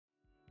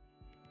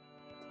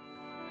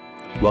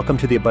Welcome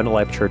to the Abundant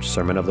Life Church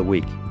Sermon of the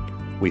Week.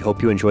 We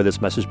hope you enjoy this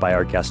message by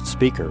our guest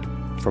speaker.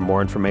 For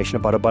more information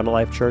about Abundant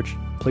Life Church,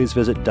 please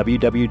visit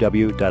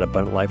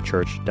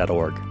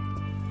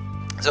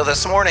www.abundantlifechurch.org. So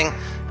this morning,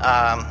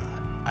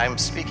 I'm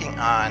speaking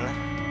on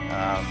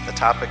the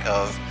topic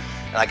of,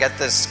 and I get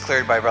this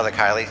cleared by Brother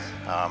Kylie.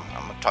 I'm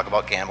going to talk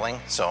about gambling,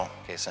 so in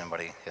case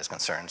anybody has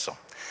concerns.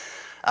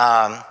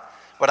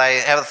 But I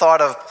have a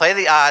thought of play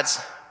the odds,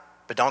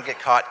 but don't get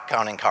caught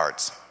counting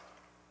cards.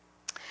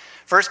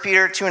 1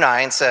 Peter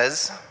 2:9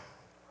 says,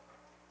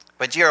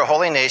 "But ye are a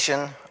holy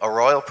nation, a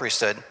royal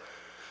priesthood,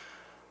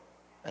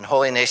 and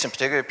holy nation,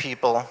 particular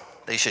people,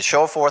 that you should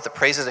show forth the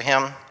praises of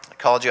him that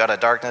called you out of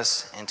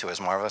darkness into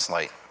his marvelous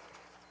light."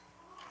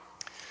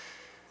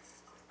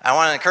 I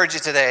want to encourage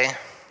you today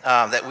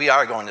that we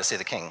are going to see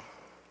the King.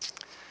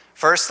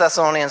 1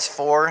 Thessalonians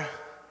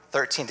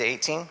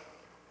 4:13-18.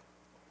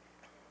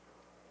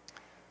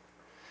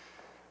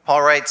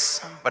 Paul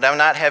writes, "But I would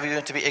not have you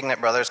to be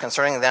ignorant, brothers,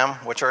 concerning them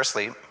which are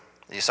asleep,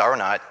 that ye sorrow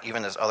not,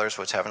 even as others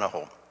which have no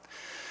hope.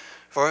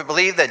 For we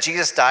believe that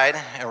Jesus died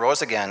and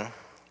rose again,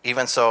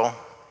 even so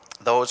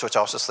those which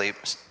also sleep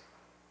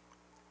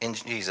in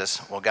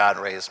Jesus will God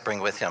bring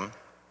with him.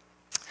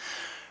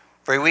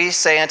 For we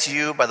say unto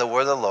you by the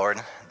word of the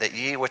Lord, that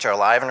ye which are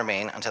alive and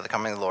remain until the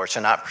coming of the Lord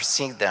shall not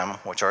precede them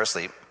which are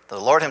asleep. The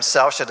Lord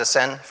himself shall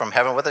descend from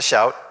heaven with a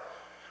shout,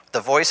 with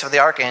the voice of the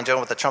archangel,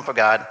 with the trump of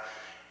God,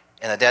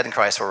 and the dead in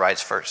Christ will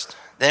rise first.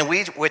 Then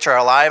we which are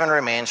alive and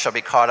remain shall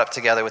be caught up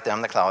together with them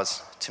in the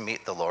clouds to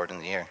meet the Lord in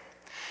the air.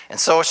 And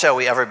so shall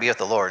we ever be with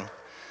the Lord.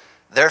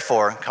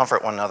 Therefore,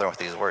 comfort one another with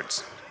these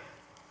words."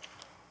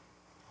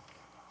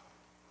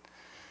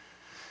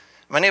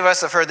 Many of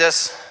us have heard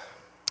this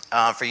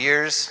for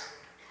years.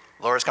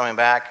 The Lord is coming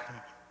back.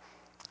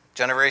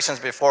 Generations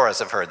before us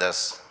have heard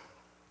this.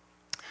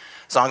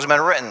 Songs have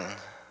been written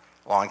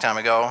a long time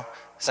ago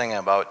singing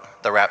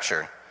about the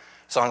rapture.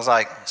 Songs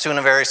like "Soon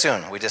and Very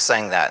Soon," we just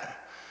sang that.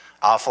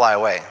 "I'll Fly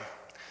Away."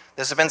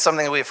 This has been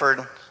something that we've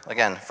heard,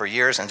 again, for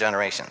years and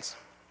generations.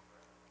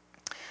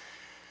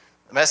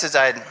 The message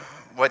I'd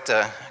want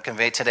to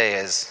convey today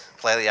is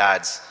play the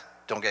odds,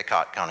 don't get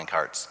caught counting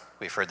cards.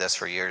 We've heard this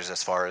for years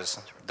as far as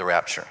the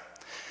rapture.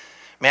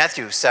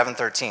 Matthew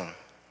 7:13.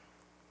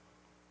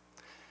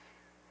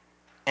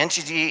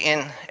 "Enter ye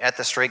in at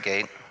the straight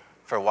gate,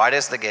 for wide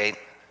is the gate,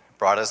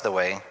 broad is the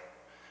way,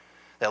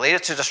 that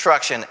leadeth to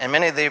destruction, and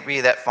many there be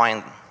that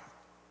find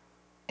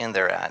in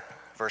thereat."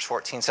 Verse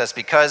 14 says,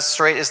 "Because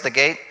straight is the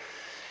gate,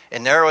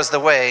 and narrow is the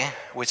way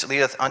which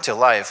leadeth unto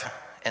life,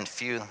 and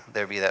few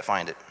there be that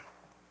find it."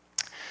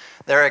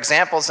 There are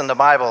examples in the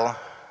Bible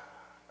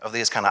of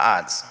these kind of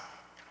odds.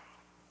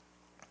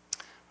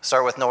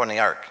 Start with Noah and the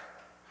ark.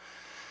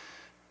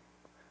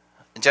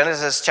 In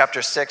Genesis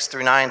chapter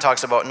 6-9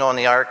 talks about Noah and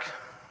the ark,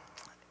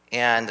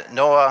 and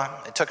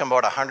Noah, it took him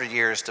about 100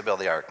 years to build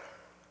the ark.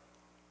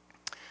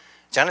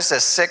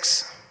 Genesis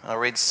 6, I'll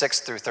read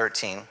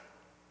 6-13.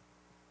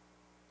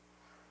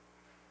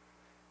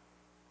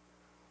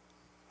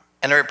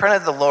 "And it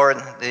repented the Lord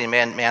that he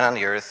made man on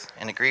the earth,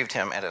 and it grieved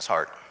him at his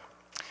heart.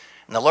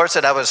 And the Lord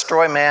said, I will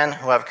destroy man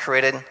who I have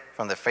created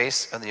from the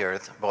face of the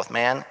earth, both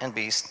man and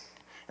beast,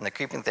 and the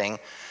creeping thing,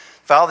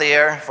 fowl of the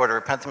air, for to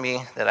repent to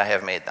me that I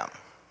have made them.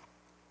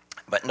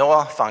 But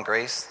Noah found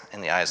grace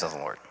in the eyes of the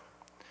Lord."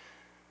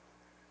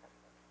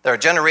 There are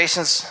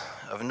generations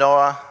of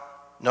Noah.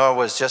 Noah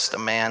was just a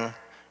man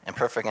and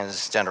perfect in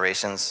his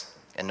generations,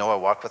 and Noah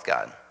walked with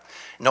God.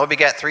 Noah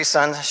begat 3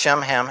 sons,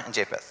 Shem, Ham, and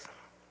Japheth.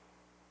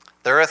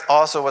 The earth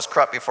also was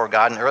corrupt before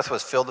God, and the earth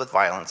was filled with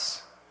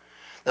violence.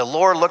 The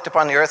Lord looked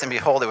upon the earth, and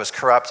behold, it was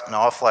corrupt, and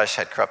all flesh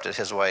had corrupted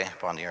his way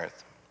upon the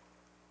earth.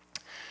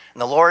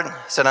 And the Lord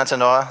said unto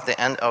Noah, The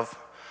end of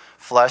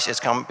flesh is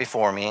come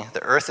before me.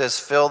 The earth is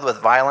filled with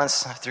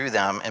violence through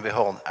them, and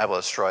behold, I will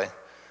destroy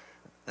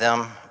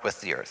them with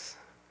the earth.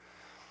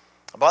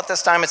 About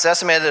this time, it's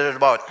estimated that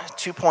about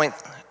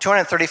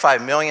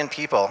 235 million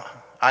people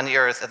on the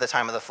earth at the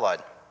time of the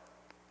flood.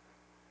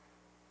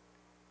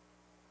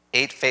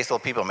 8 faithful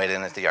people made it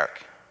into the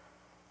ark.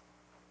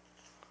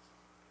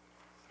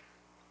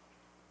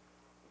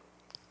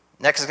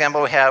 Next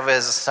example we have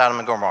is Sodom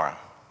and Gomorrah.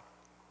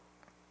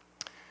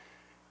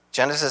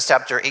 Genesis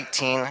chapter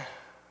 18,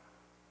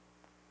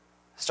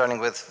 starting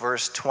with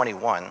verse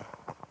 21.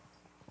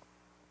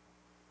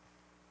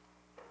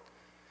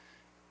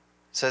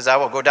 Says, "I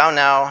will go down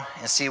now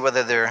and see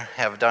whether there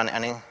have done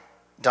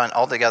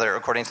altogether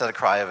according to the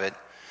cry of it,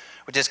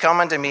 which is come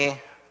unto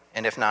me,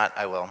 and if not,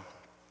 I will."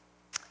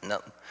 And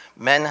the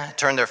men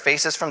turned their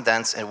faces from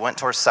thence and went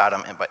towards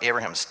Sodom, but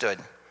Abraham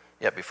stood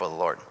yet before the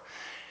Lord.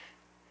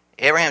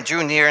 Abraham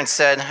drew near and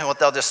said, "Wilt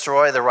thou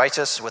destroy the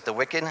righteous with the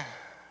wicked?"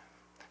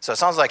 So it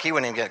sounds like he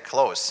wouldn't even get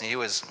close. He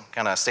was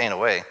kind of staying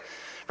away.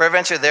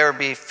 "Peradventure there would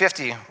be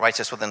 50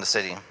 righteous within the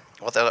city.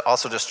 Wilt thou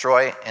also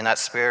destroy and not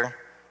spare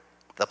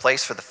the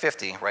place for the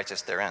 50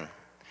 righteous therein?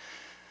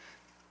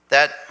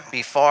 That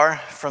be far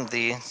from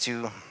thee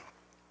to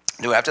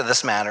do after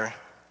this manner.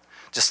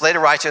 To slay the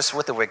righteous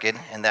with the wicked,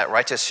 and that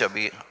righteous shall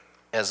be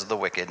as the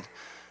wicked.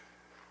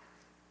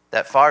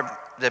 That far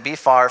that be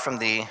far from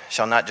thee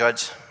shall not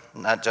judge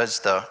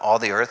all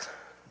the earth.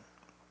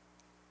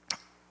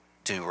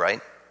 Do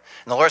right.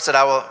 And the Lord said,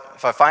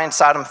 if I find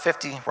Sodom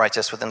 50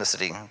 righteous within the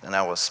city, then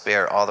I will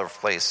spare all their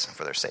place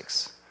for their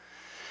sakes.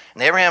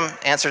 And Abraham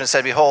answered and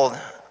said, Behold,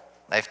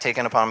 I have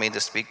taken upon me to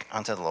speak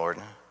unto the Lord,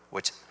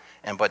 which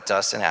am but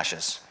dust and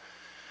ashes.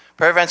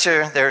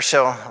 Peradventure there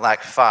shall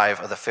lack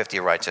 5 of the 50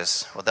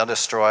 righteous. Wilt thou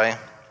destroy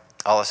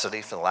all the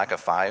city for the lack of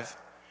 5?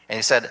 And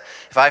he said,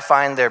 If I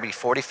find there be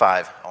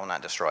 45, I will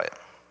not destroy it.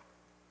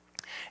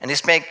 And he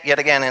spake yet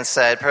again and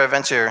said,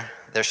 Peradventure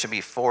there should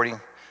be 40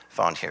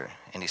 found here.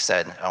 And he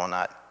said, I will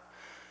not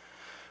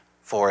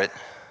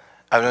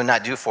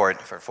do for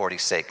it for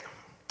 40's sake.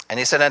 And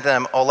he said unto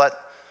them, O let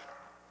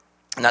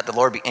not the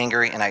Lord be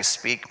angry, and I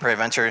speak,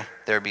 peradventure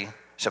there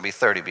shall be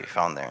 30 be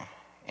found there.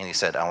 And he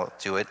said, I will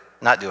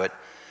not do it,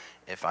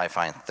 if I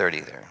find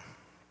 30 there.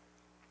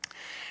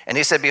 And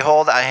he said,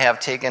 Behold, I have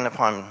taken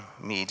upon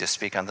me to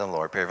speak unto the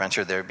Lord,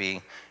 peradventure there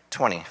be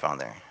 20 found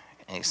there.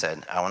 And he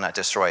said, I will not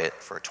destroy it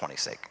for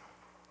 20's sake.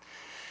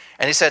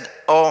 And he said,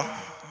 Oh,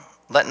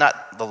 let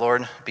not the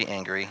Lord be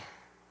angry,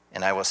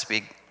 and I will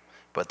speak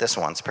but this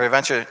once.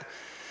 Peradventure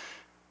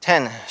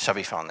 10 shall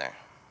be found there.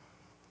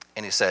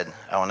 And he said,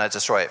 I will not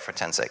destroy it for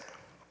 10's sake.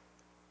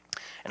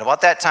 And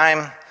about that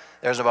time,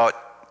 there was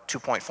about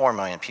 2.4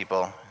 million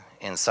people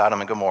in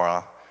Sodom and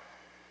Gomorrah.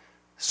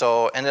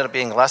 So it ended up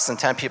being less than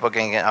 10 people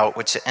getting out,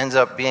 which ends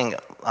up being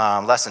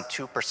less than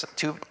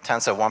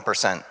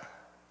 0.2%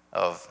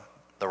 of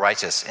the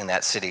righteous in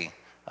that city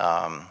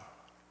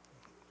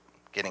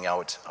getting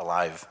out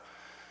alive,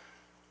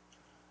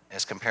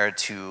 as compared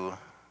to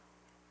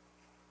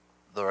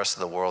the rest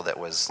of the world that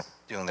was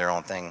doing their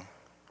own thing.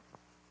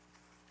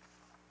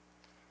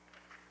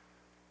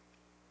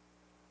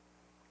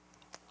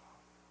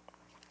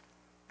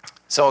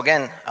 So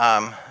again,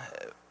 I'm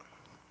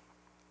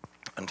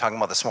talking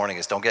about this morning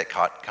is don't get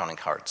caught counting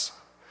cards.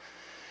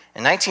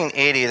 In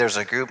 1980, there's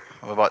a group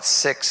of about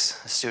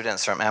 6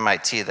 students from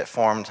MIT that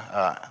formed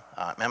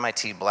an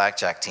MIT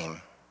blackjack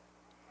team.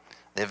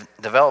 They've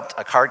developed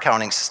card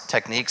counting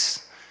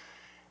techniques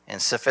and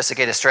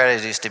sophisticated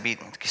strategies to beat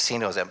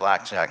casinos at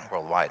blackjack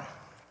worldwide.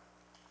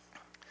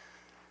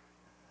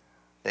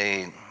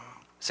 They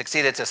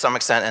succeeded to some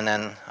extent, and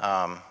then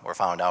were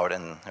found out,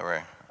 and they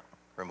were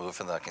removed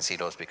from the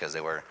casinos because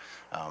they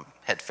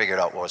had figured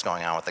out what was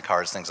going on with the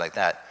cards, things like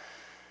that.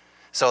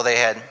 So they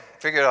had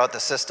figured out the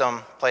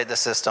system, played the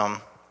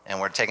system, and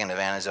were taking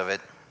advantage of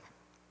it.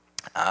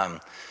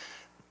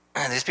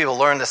 These people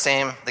learned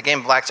the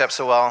game blackjack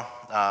so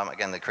well.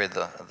 Again, they created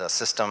the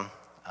system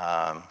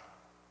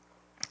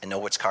and know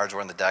which cards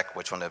were in the deck,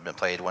 which one had been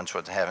played, which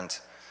ones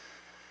haven't.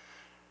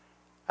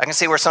 I can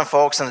see where some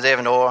folks in the day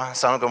of Noah,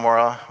 Sodom and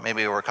Gomorrah,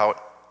 maybe were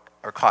caught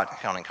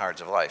counting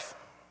cards of life.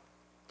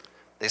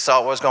 They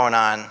saw what was going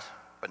on,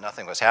 but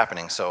nothing was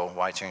happening, so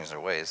why change their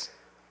ways?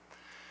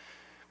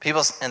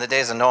 People in the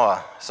days of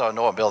Noah saw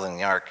Noah building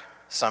the ark.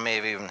 Some may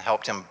have even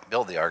helped him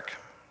build the ark.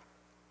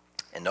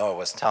 And Noah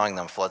was telling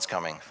them, flood's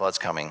coming, flood's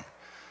coming.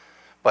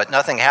 But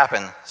nothing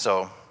happened,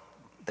 so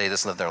they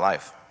just lived their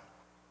life.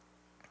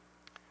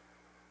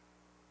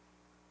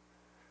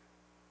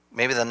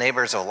 Maybe the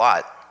neighbors of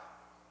Lot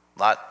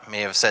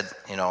may have said,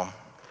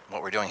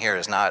 what we're doing here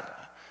is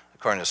not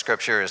according to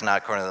Scripture, is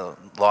not according to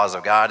the laws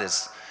of God,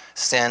 is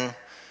sin.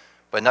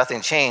 But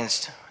nothing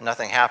changed,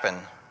 nothing happened.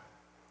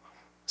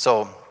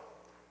 So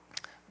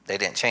they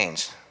didn't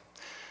change.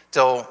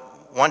 Till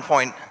one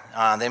point,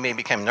 they may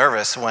become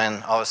nervous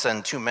when all of a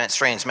sudden 2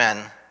 strange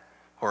men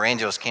who were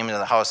angels came into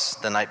the house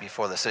the night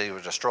before the city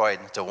was destroyed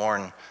to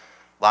warn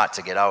Lot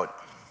to get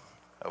out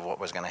of what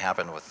was going to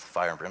happen with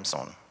fire and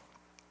brimstone.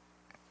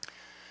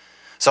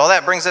 So all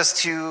that brings us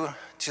to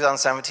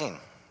 2017.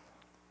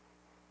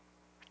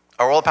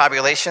 Our world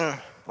population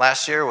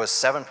last year was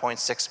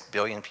 7.6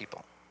 billion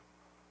people.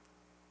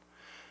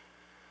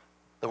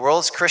 The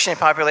world's Christian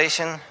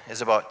population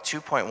is about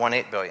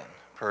 2.18 billion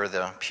per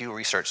the Pew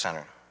Research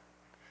Center.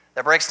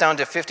 That breaks down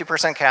to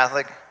 50%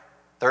 Catholic,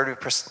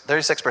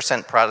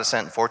 36%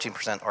 Protestant, and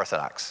 14%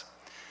 Orthodox.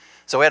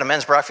 So we had a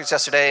men's breakfast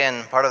yesterday,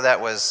 and part of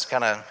that was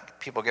kind of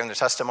people giving their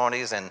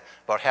testimonies, and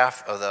about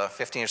half of the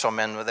 15 or so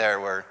men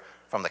were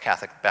from the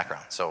Catholic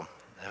background. So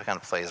it kind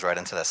of plays right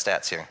into the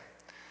stats here.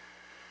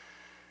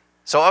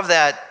 So of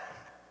that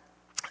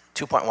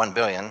 2.1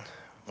 billion,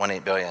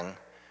 1.8 billion,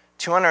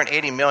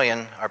 280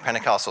 million are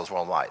Pentecostals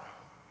worldwide.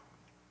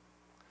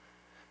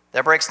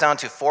 That breaks down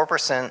to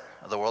 4%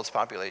 of the world's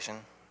population.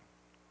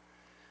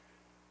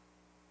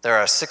 There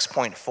are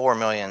 6.4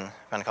 million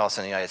Pentecostals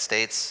in the United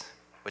States,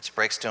 which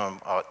breaks to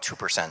about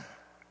 2%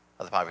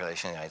 of the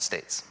population in the United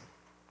States.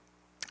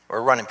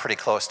 We're running pretty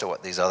close to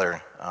what these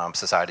other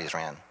societies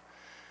ran,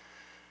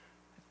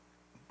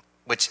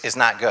 which is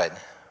not good,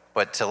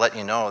 but to let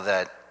you know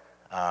that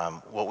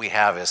what we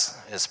have is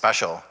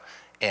special,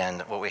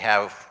 and what we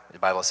have, the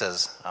Bible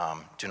says,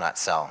 do not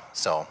sell.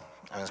 So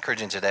I'm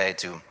encouraging today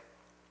to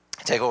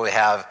take what we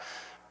have,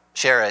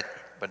 share it,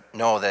 but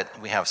know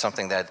that we have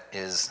something that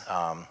is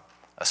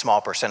a small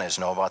percentage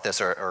know about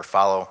this or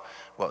follow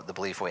what the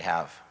belief we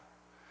have.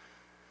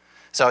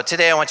 So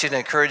today I want you to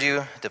encourage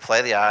you to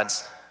play the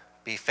odds,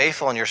 be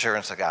faithful in your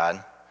service of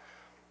God.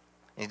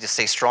 You need to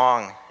stay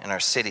strong in our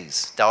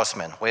cities,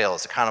 Dousman,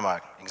 Wales,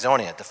 Economock,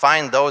 Exonia, to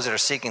find those that are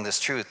seeking this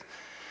truth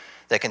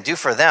that can do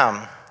for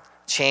them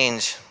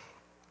change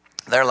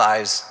their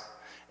lives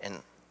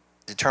and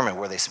determine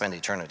where they spend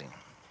eternity.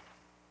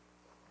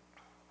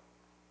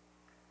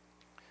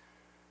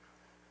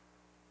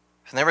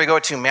 And then we go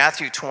to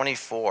Matthew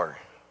 24,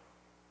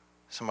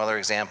 some other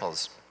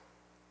examples.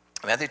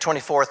 Matthew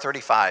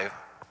 24:35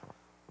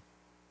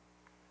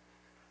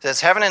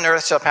 says, "Heaven and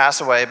earth shall pass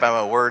away, but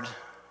my word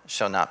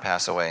shall not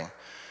pass away.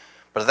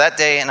 But of that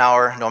day and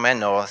hour no man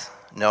knoweth,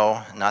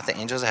 no, not the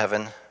angels of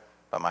heaven,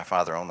 but my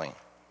Father only.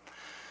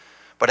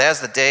 But as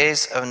the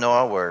days of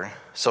Noah were,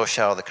 so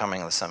shall the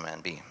coming of the Son of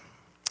Man be.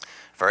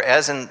 For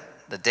as in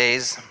the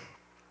days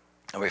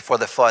before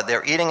the flood, they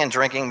were eating and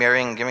drinking,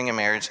 marrying and giving in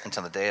marriage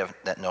until the day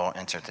that Noah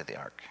entered into the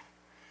ark.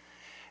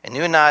 And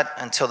knew not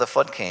until the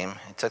flood came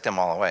and took them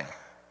all away.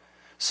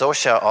 So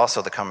shall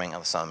also the coming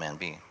of the Son of Man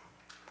be.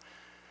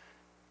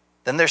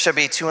 Then there shall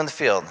be two in the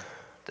field,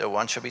 the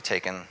one shall be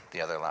taken,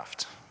 the other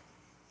left.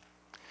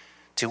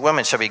 Two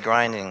women shall be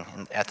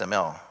grinding at the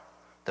mill,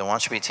 the one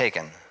shall be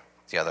taken,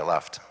 the other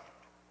left."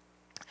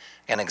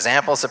 And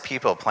examples of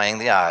people playing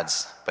the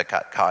odds, but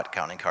got caught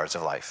counting cards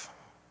of life.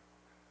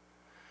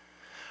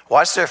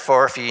 "Watch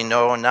therefore, for ye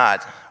know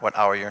not what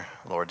hour your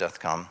Lord doth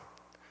come."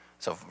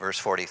 So verse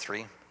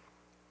 43.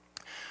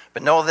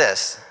 "But know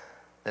this,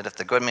 that if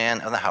the good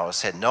man of the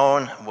house had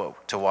known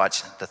to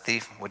watch the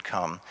thief would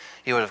come,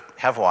 he would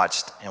have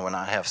watched and would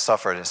not have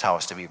suffered his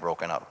house to be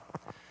broken up.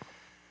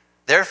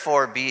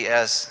 Therefore be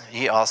as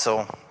ye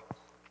also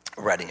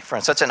ready, for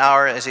in such an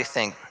hour as ye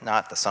think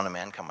not, the Son of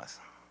Man cometh.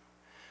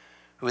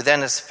 Who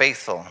then is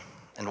faithful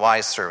and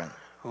wise servant,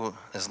 who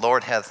his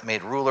Lord hath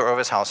made ruler over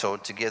his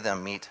household, to give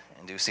them meat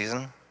in due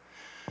season?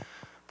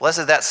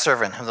 Blessed that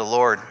servant whom the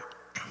Lord,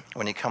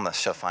 when he cometh,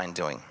 shall find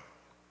doing."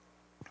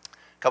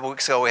 A couple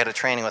weeks ago, we had a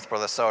training with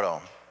Brother Soto.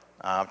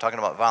 Talking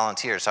about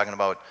volunteers, talking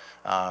about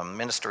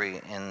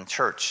ministry in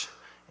church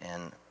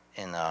and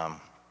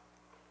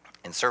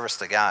in service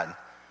to God.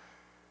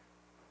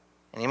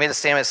 And he made a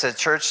statement that said,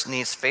 church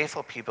needs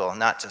faithful people,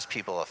 not just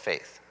people of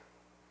faith.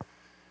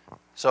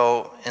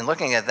 So in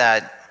looking at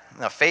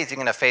that, faith, you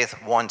can have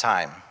faith one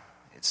time.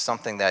 It's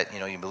something that,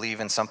 you believe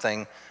in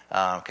something.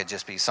 Could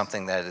just be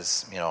something that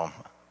is,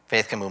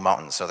 faith can move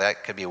mountains. So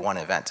that could be one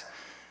event.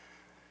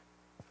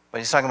 But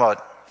he's talking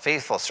about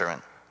faithful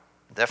servant.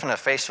 The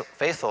definition of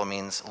faithful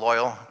means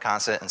loyal,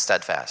 constant, and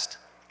steadfast.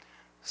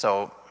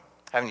 So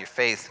having your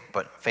faith,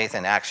 but faith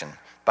in action.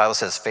 The Bible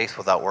says faith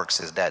without works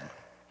is dead.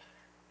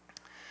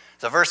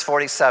 So verse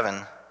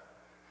 47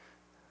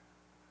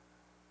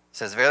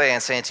 says, "Verily I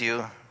say unto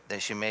you,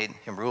 that she made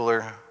him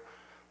ruler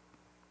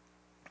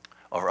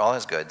over all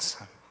his goods.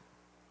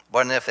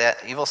 But if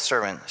that evil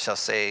servant shall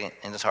say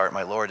in his heart,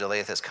 My Lord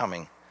delayeth his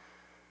coming."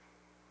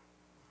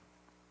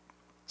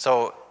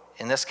 So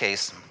in this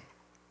case,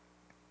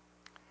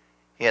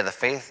 he had the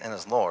faith in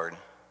his Lord.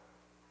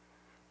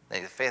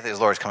 The faith that his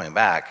Lord is coming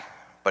back,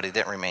 but he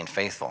didn't remain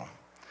faithful.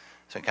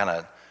 So he kind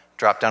of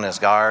dropped down his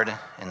guard,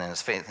 and then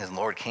his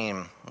Lord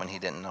came when he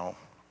didn't know.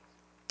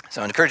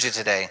 So I encourage you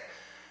today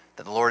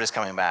that the Lord is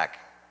coming back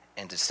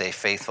and to stay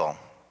faithful.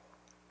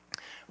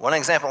 One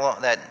example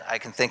that I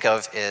can think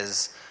of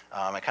is,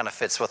 it kind of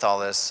fits with all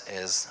this,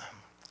 is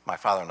my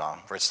father-in-law,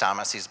 Rich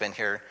Thomas. He's been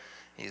here.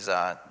 He's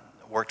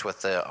worked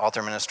with the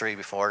altar ministry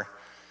before.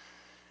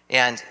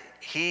 And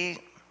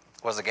he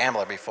was a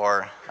gambler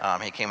before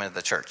he came into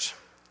the church.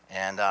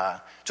 And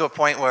to a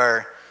point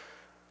where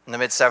in the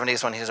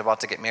mid-70s, when he was about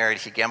to get married,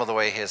 he gambled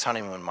away his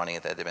honeymoon money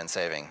that they'd been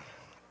saving.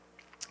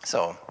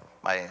 So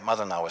my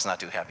mother-in-law was not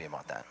too happy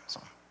about that.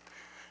 So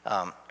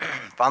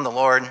found the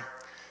Lord,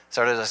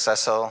 started a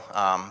successful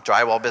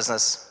drywall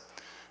business.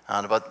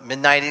 In about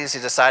mid-90s, he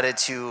decided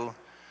to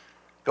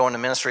go into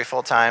ministry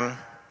full-time,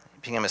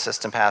 became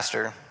assistant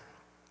pastor.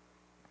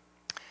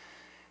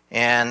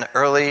 And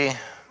early,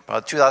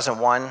 about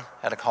 2001,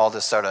 had a call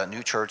to start a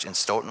new church in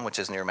Stoughton, which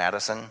is near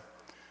Madison.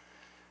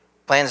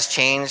 Plans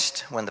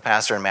changed when the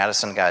pastor in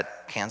Madison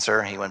got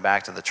cancer. He went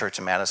back to the church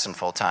in Madison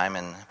full-time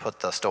and put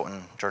the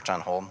Stoughton church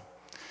on hold.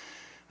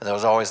 But that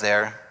was always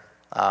there.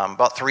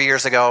 About 3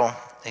 years ago,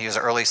 he was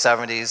early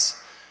 70s,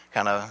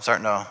 kind of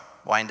starting to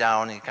wind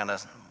down. He kind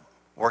of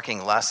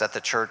working less at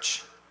the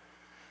church,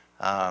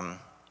 but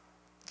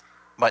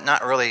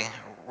not really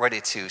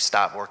ready to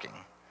stop working.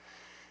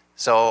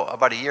 So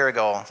about a year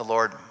ago, the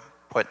Lord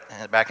put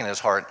back in his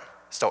heart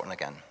Stoughton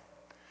again.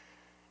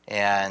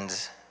 And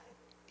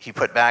he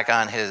put back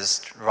on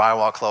his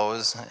drywall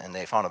clothes, and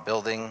they found a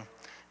building,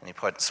 and he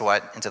put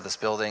sweat into this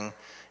building.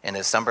 In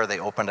December, they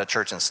opened a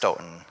church in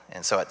Stoughton.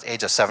 And so at the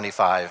age of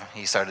 75,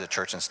 he started a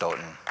church in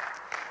Stoughton.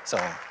 So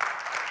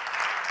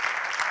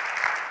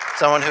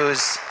someone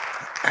who's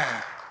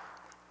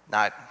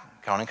not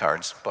counting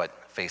cards, but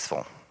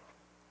faithful.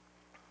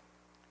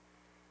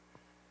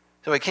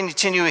 So we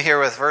continue here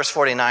with verse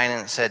 49,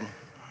 and it said,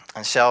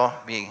 "And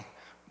shall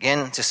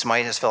begin to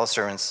smite his fellow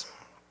servants,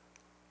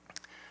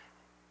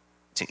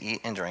 to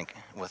eat and drink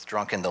with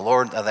drunken. The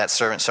Lord of that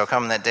servant shall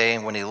come in that day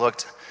when he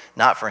looked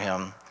not for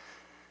him,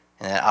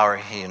 in that hour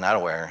he was not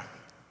aware.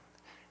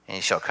 And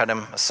he shall cut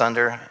him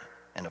asunder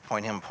and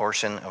appoint him a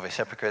portion of his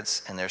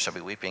hypocrites, and there shall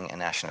be weeping and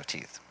gnashing of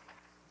teeth.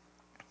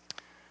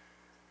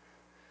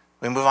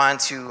 We move on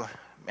to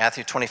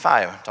Matthew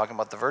 25, talking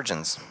about the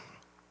virgins,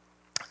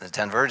 the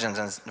 10 virgins.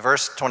 And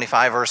verse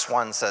 25, verse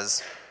 1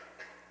 says,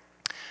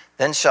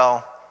 Then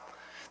shall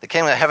the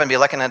kingdom of heaven be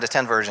likened unto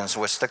 10 virgins,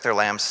 which took their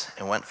lamps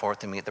and went forth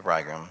to meet the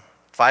bridegroom.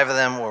 5 of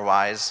them were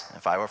wise,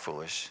 and 5 were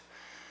foolish.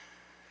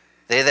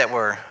 They that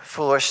were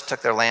foolish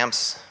took their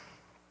lamps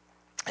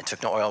and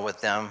took no oil with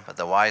them, but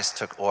the wise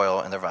took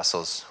oil in their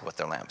vessels with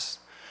their lamps.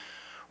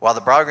 While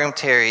the bridegroom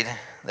tarried,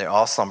 they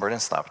all slumbered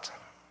and slept.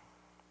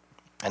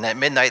 And at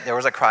midnight there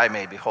was a cry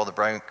made, Behold, the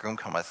bridegroom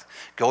cometh,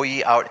 go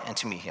ye out and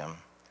to meet him.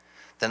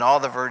 Then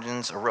all the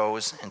virgins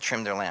arose and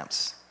trimmed their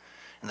lamps.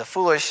 And the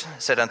foolish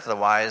said unto the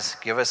wise,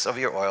 Give us of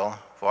your oil,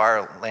 for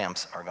our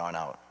lamps are gone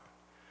out.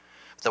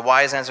 But the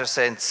wise answered,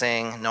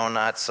 saying, No,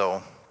 not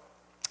so,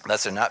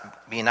 lest there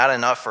be not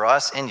enough for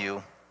us and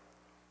you,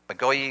 but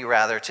go ye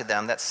rather to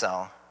them that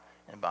sell,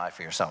 and buy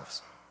for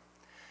yourselves.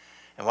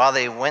 And while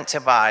they went to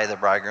buy, the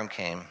bridegroom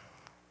came,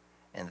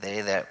 and they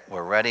that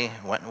were ready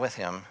went with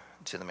him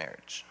to the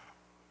marriage,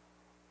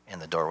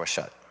 and the door was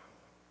shut.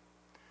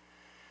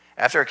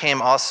 After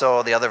came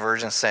also the other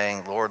virgins,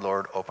 saying, Lord,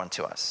 Lord, open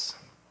to us.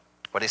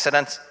 But he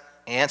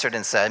answered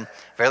and said,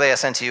 Verily I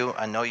say unto you,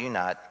 I know you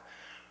not.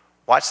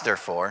 Watch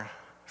therefore,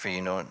 for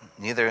you know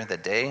neither the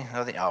day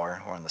nor the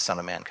hour wherein the Son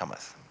of Man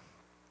cometh.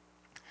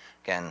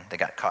 Again, they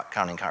got caught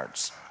counting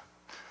cards.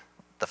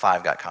 The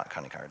 5 got caught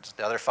counting cards.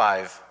 The other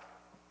 5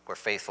 were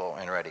faithful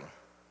and ready.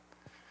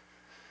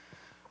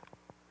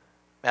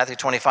 Matthew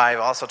 25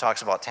 also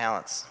talks about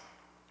talents.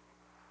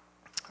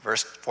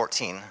 Verse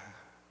 14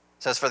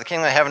 says, For the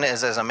kingdom of heaven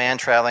is as a man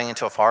traveling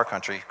into a far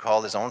country, who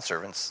called his own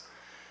servants,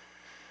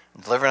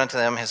 and delivered unto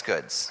them his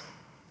goods.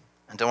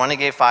 And to one he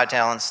gave 5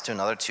 talents, to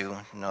another 2,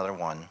 to another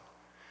 1,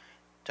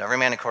 to every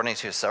man according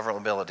to his several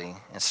ability,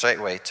 and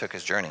straightway took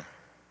his journey.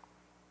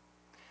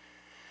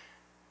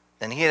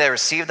 Then he that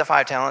received the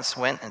 5 talents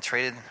went and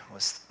traded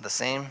with the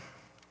same,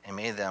 and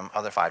made them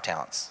other 5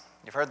 talents.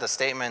 You've heard the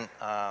statement,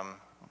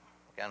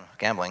 again,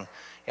 gambling,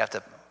 you have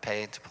to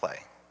pay to play.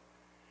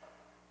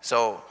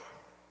 So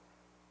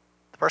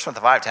the person with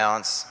the 5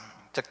 talents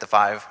took the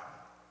 5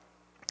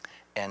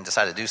 and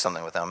decided to do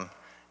something with them.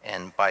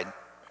 And by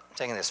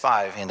taking this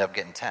 5, he ended up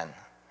getting 10.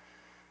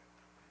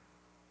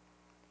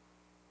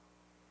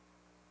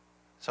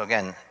 So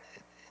again,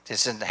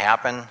 this didn't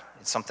happen.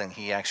 It's something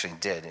he actually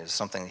did. It was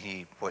something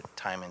he put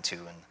time into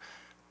and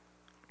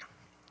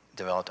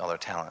developed other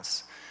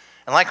talents.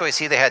 And likewise,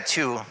 they had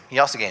 2. He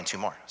also gained 2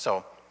 more.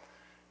 So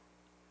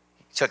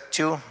he took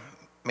 2,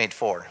 made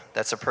 4.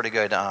 That's a pretty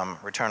good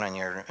return on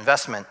your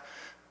investment.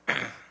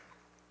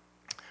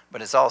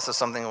 But it's also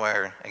something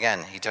where,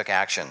 again, he took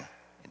action.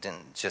 It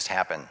didn't just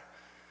happen.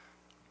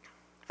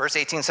 Verse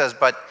 18 says,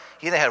 But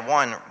he that had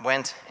 1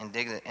 went and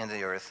digged into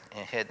the earth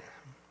and hid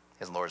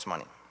his Lord's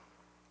money.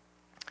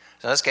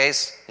 So in this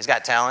case, he's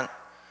got talent,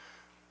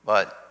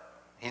 but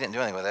he didn't do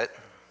anything with it.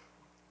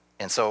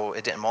 And so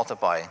it didn't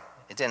multiply.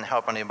 It didn't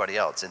help anybody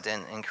else. It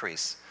didn't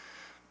increase.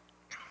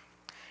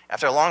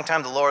 After a long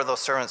time, the Lord of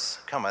those servants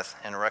cometh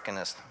and reckon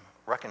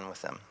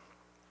with them.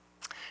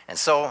 And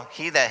so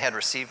he that had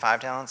received 5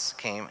 talents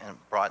came and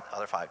brought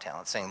other 5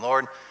 talents, saying,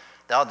 Lord,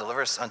 thou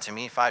deliverest unto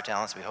me 5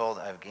 talents. Behold,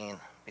 I have gained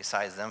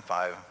besides them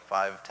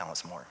 5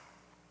 talents more.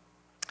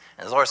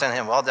 And the Lord said to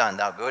him, Well done,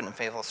 thou good and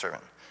faithful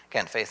servant.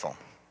 Again, faithful.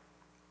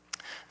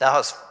 Thou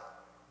hast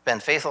been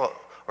faithful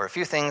over a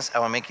few things, I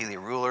will make you the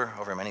ruler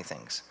over many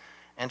things.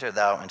 Enter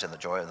thou into the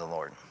joy of the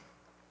Lord.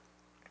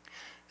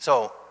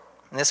 So,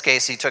 in this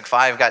case, he took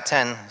 5, got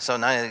 10, so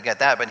not only did he get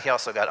that, but he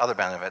also got other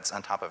benefits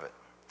on top of it.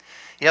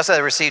 He also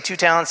had received 2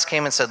 talents,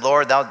 came and said,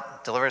 Lord, thou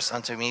deliverest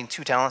unto me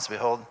 2 talents.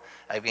 Behold,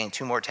 I have gained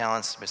 2 more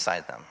talents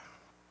beside them.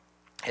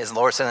 His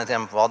Lord said unto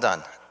him, Well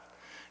done,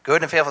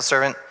 good and faithful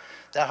servant.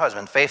 Thou hast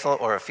been faithful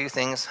over a few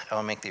things, I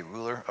will make thee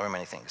ruler over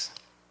many things.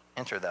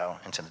 Enter thou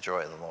into the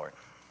joy of the Lord.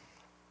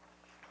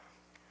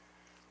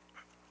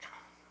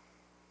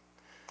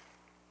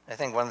 I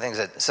think one of the things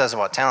that it says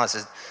about talents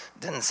is, it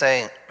didn't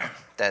say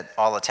that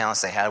all the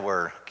talents they had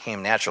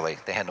came naturally.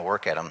 They had to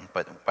work at them,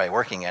 but by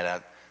working at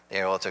it, they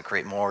were able to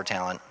create more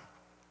talent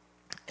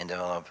and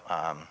develop,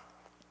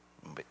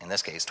 in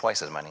this case,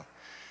 twice as many.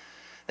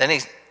 Then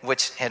he,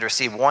 which had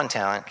received 1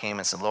 talent, came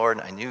and said,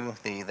 Lord, I knew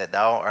thee that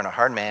thou art a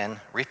hard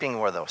man, reaping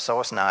where thou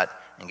sowest not,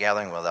 and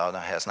gathering where thou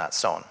hast not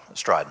sown,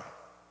 strawed.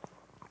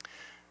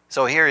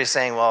 So here he's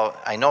saying, well,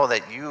 I know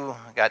that you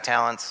got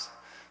talents,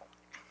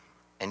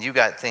 and you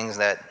got things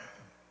that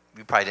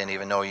you probably didn't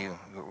even know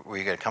where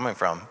you got coming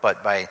from.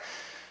 But by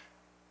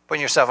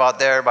putting yourself out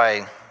there,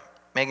 by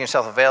making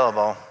yourself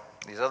available,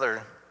 these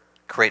other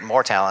create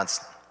more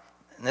talents.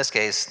 In this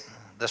case,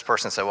 this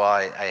person said, well,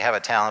 I have a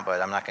talent,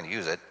 but I'm not going to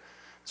use it,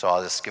 so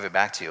I'll just give it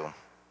back to you.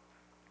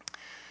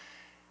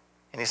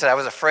 And he said, I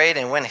was afraid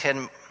and went and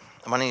hid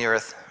money in the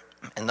earth,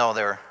 and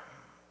thou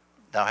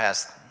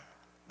hast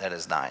that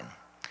is thine.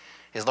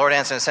 His Lord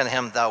answered and said to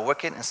him, Thou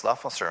wicked and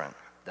slothful servant,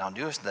 thou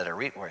knewest that I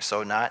reap where I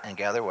sowed not, and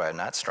gather where I have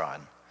not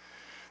strawed.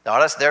 Thou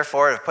oughtest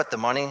therefore to have put the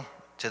money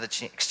to the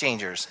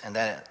exchangers, and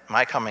that at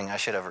my coming I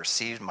should have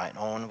received mine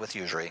own with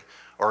usury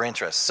or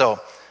interest. So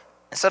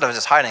instead of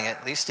just hiding it,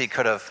 at least he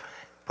could have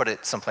put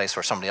it someplace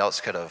where somebody else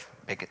could have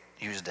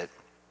used it.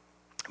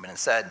 But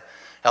instead,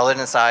 held it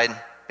inside,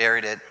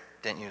 buried it,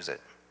 didn't use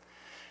it.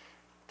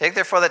 Take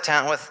therefore the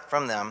talent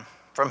from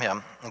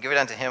him, and give it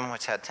unto him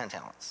which had 10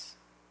 talents.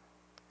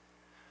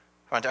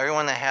 For unto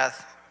everyone that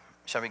hath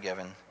shall be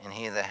given, and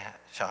he that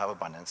shall have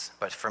abundance.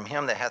 But from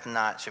him that hath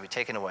not shall be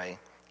taken away,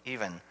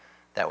 even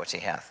that which he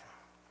hath.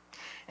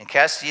 And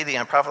cast ye the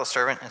unprofitable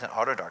servant into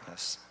outer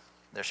darkness.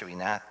 There shall be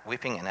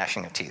weeping and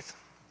gnashing of teeth.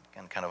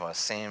 Again, kind of a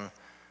same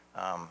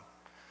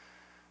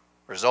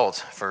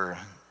result for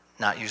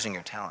not using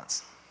your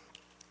talents.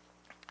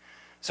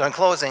 So in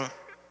closing,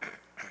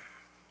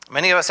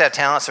 many of us have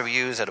talents that we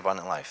use at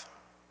Abundant Life.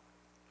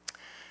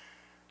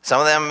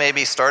 Some of them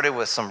maybe started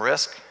with some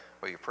risk,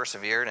 where you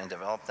persevered and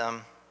developed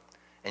them,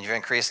 and you've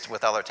increased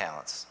with other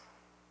talents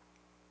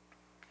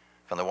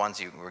from the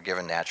ones you were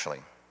given naturally.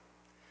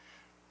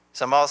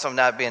 Some have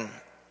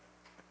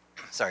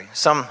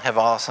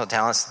also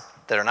talents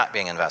that are not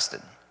being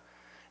invested,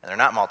 and they're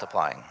not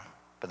multiplying,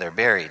 but they're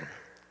buried,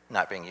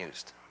 not being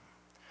used.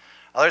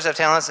 Others have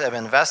talents that have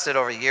been invested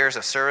over years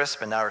of service,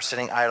 but now are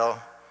sitting idle,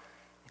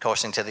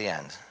 coasting to the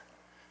end.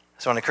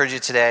 So I want to encourage you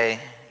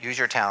today, use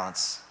your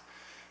talents.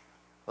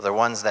 Whether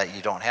ones that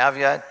you don't have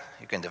yet,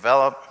 you can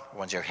develop,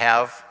 ones you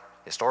have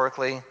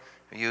historically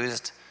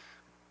used,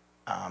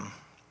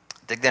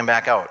 dig them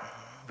back out.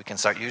 We can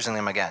start using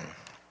them again.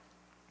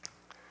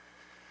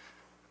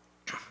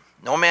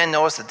 No man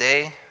knows the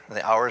day or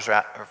the hours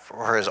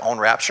for his own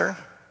rapture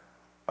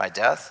by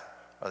death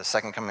or the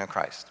second coming of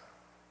Christ.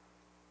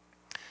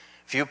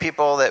 Few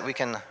people that we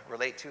can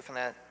relate to from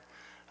that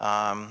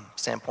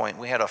standpoint.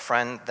 We had a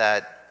friend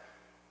that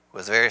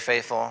was very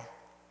faithful.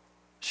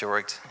 She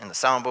worked in the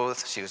sound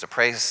booth. She was a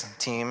praise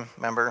team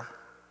member.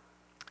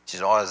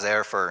 She's always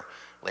there for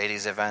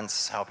ladies'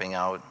 events, helping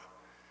out.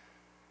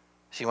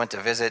 She went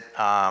to visit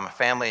a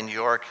family in New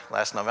York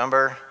last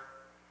November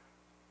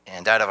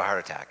and died of a heart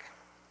attack.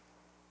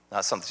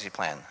 Not something she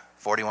planned.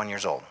 41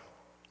 years old.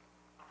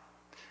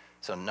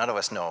 So none of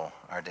us know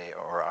our day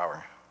or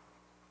hour.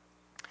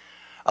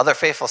 Other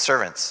faithful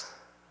servants.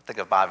 Think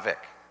of Bob Vick.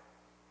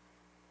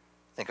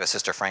 Think of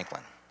Sister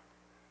Franklin.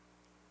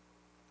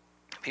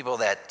 People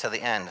that to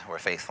the end were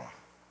faithful.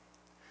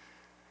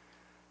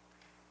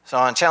 So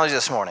I challenge you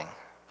this morning.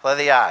 Play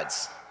the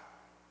odds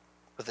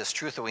with this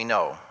truth that we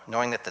know,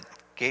 knowing that the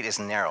gate is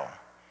narrow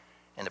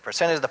and the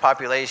percentage of the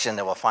population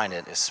that will find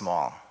it is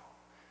small.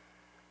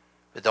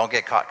 But don't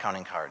get caught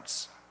counting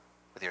cards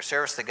with your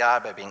service to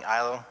God by being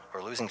idle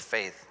or losing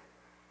faith,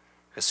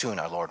 because soon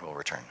our Lord will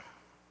return.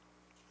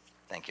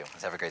 Thank you.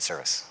 Let's have a great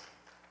service.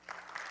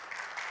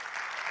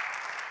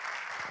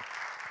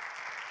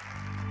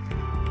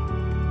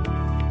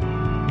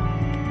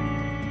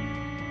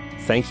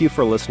 Thank you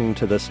for listening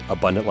to this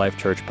Abundant Life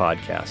Church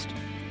podcast.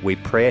 We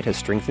pray it has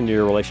strengthened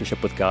your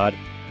relationship with God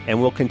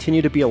and will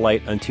continue to be a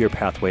light unto your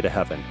pathway to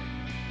heaven.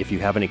 If you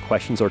have any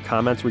questions or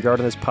comments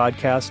regarding this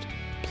podcast,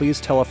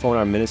 please telephone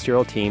our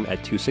ministerial team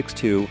at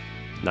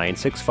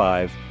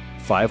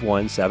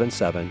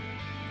 262-965-5177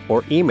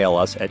 or email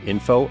us at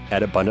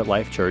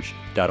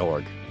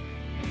info@abundantlifechurch.org.